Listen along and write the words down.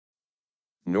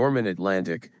Norman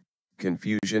Atlantic,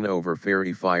 confusion over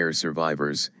ferry fire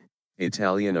survivors.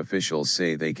 Italian officials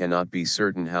say they cannot be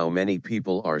certain how many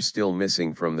people are still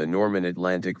missing from the Norman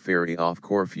Atlantic ferry off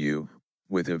Corfu,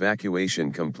 with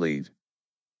evacuation complete.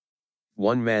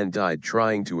 One man died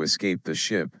trying to escape the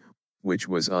ship, which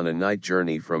was on a night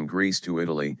journey from Greece to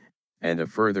Italy, and a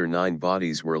further 9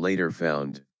 bodies were later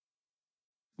found.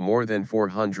 More than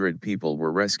 400 people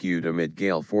were rescued amid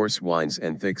gale-force winds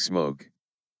and thick smoke.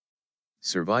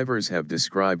 Survivors have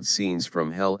described scenes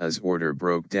from hell as order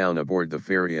broke down aboard the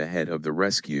ferry ahead of the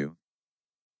rescue.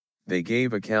 They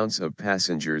gave accounts of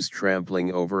passengers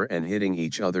trampling over and hitting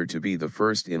each other to be the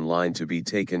first in line to be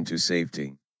taken to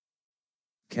safety.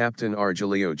 Captain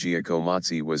Argelio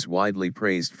Giacomazzi was widely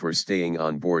praised for staying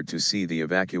on board to see the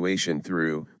evacuation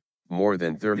through, more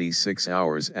than 36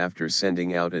 hours after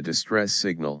sending out a distress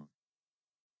signal.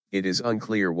 It is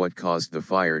unclear what caused the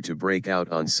fire to break out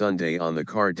on Sunday on the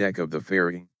car deck of the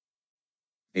ferry.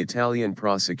 Italian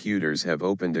prosecutors have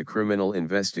opened a criminal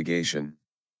investigation.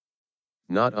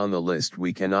 Not on the list.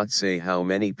 We cannot say how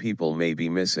many people may be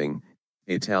missing,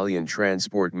 Italian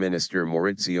Transport Minister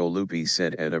Maurizio Lupi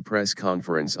said at a press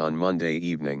conference on Monday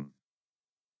evening.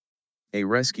 A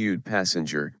rescued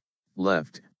passenger,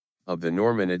 left, of the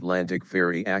Norman Atlantic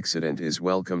ferry accident is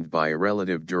welcomed by a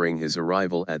relative during his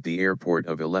arrival at the airport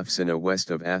of Elefsina west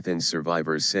of Athens.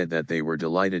 Survivors said that they were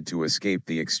delighted to escape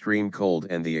the extreme cold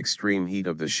and the extreme heat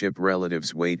of the ship.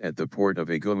 Relatives wait at the port of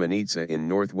Igoumenitsa in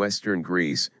northwestern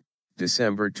Greece,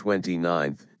 December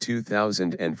 29,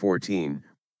 2014.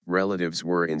 Relatives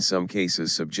were in some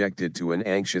cases subjected to an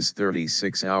anxious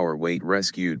 36-hour wait.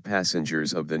 Rescued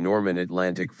passengers of the Norman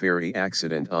Atlantic ferry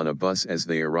accident on a bus as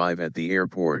they arrive at the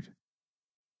airport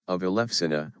of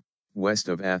Elefsina, west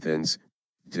of Athens,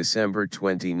 December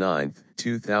 29,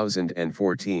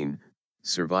 2014.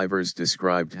 Survivors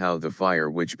described how the fire,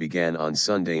 which began on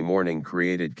Sunday morning,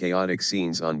 created chaotic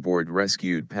scenes on board.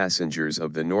 Rescued passengers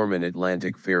of the Norman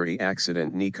Atlantic ferry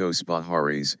accident. Nikos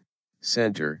Baharis,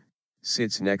 center,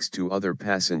 sits next to other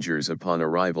passengers upon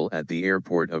arrival at the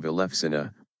airport of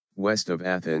Elefsina, west of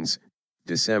Athens,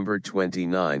 December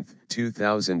 29,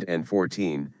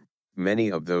 2014.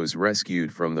 Many of those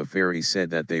rescued from the ferry said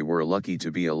that they were lucky to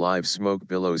be alive. Smoke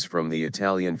billows from the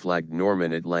Italian-flagged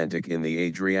Norman Atlantic in the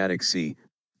Adriatic Sea,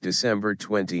 December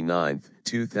 29,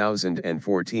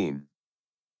 2014.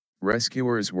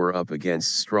 Rescuers were up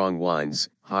against strong winds,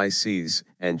 high seas,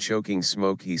 and choking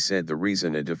smoke. He said the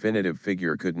reason a definitive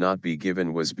figure could not be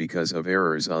given was because of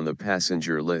errors on the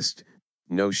passenger list,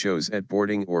 no-shows at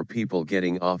boarding, or people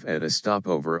getting off at a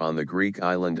stopover on the Greek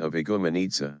island of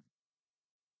Igoumenitsa.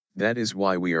 That is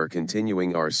why we are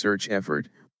continuing our search effort.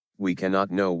 We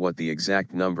cannot know what the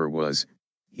exact number was,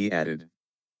 he added.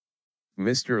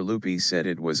 Mr. Lupi said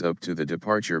it was up to the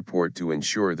departure port to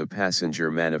ensure the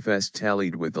passenger manifest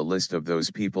tallied with the list of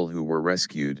those people who were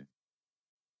rescued.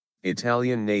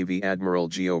 Italian Navy Admiral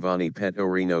Giovanni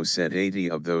Pettorino said 80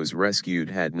 of those rescued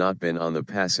had not been on the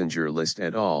passenger list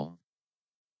at all.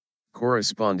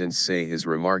 Correspondents say his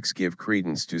remarks give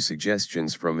credence to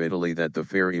suggestions from Italy that the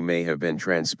ferry may have been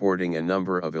transporting a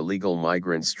number of illegal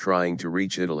migrants trying to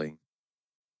reach Italy.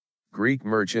 Greek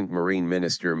Merchant Marine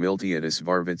Minister Miltiadis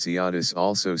Varvatsiadis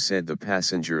also said the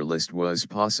passenger list was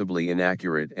possibly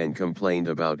inaccurate and complained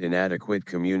about inadequate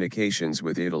communications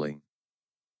with Italy.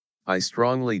 I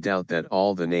strongly doubt that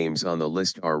all the names on the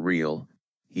list are real,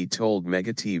 he told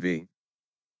Mega TV.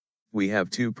 We have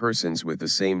 2 persons with the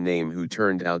same name who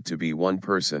turned out to be one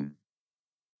person.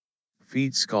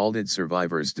 Feet scalded.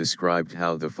 Survivors described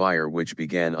how the fire, which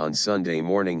began on Sunday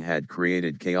morning, had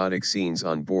created chaotic scenes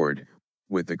on board,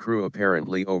 with the crew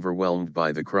apparently overwhelmed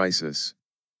by the crisis.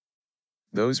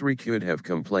 Those rescued have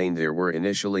complained there were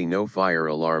initially no fire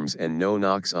alarms and no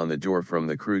knocks on the door from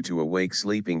the crew to awake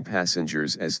sleeping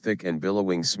passengers as thick and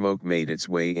billowing smoke made its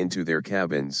way into their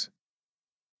cabins.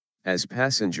 As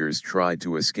passengers tried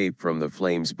to escape from the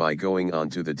flames by going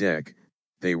onto the deck,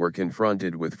 they were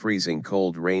confronted with freezing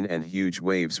cold rain and huge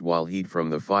waves while heat from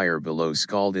the fire below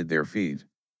scalded their feet.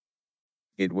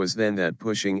 It was then that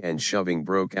pushing and shoving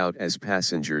broke out as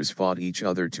passengers fought each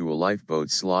other to a lifeboat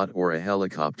slot or a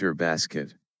helicopter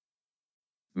basket.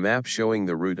 Map showing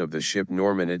the route of the ship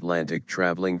Norman Atlantic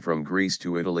traveling from Greece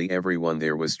to Italy. Everyone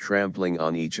there was trampling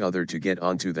on each other to get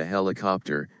onto the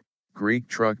helicopter, Greek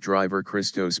truck driver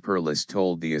Christos Perlis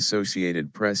told the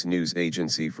Associated Press news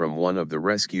agency from one of the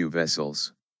rescue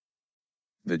vessels.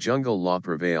 The jungle law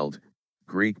prevailed,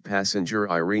 Greek passenger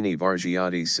Irene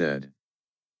Vargiati said.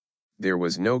 There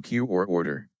was no queue or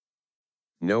order.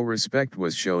 No respect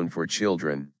was shown for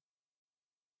children.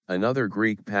 Another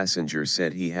Greek passenger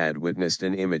said he had witnessed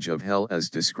an image of hell as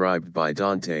described by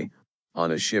Dante,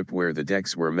 on a ship where the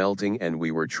decks were melting and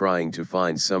we were trying to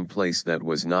find some place that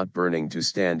was not burning to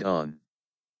stand on.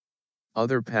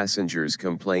 Other passengers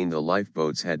complained the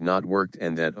lifeboats had not worked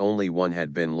and that only one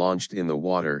had been launched in the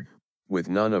water, with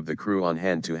none of the crew on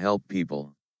hand to help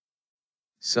people.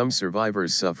 Some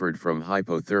survivors suffered from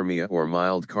hypothermia or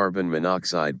mild carbon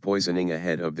monoxide poisoning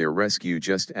ahead of their rescue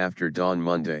just after dawn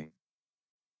Monday.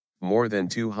 More than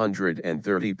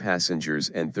 230 passengers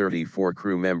and 34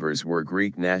 crew members were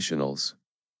Greek nationals.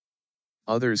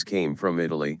 Others came from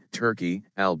Italy, Turkey,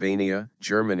 Albania,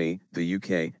 Germany, the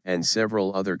UK, and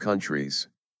several other countries.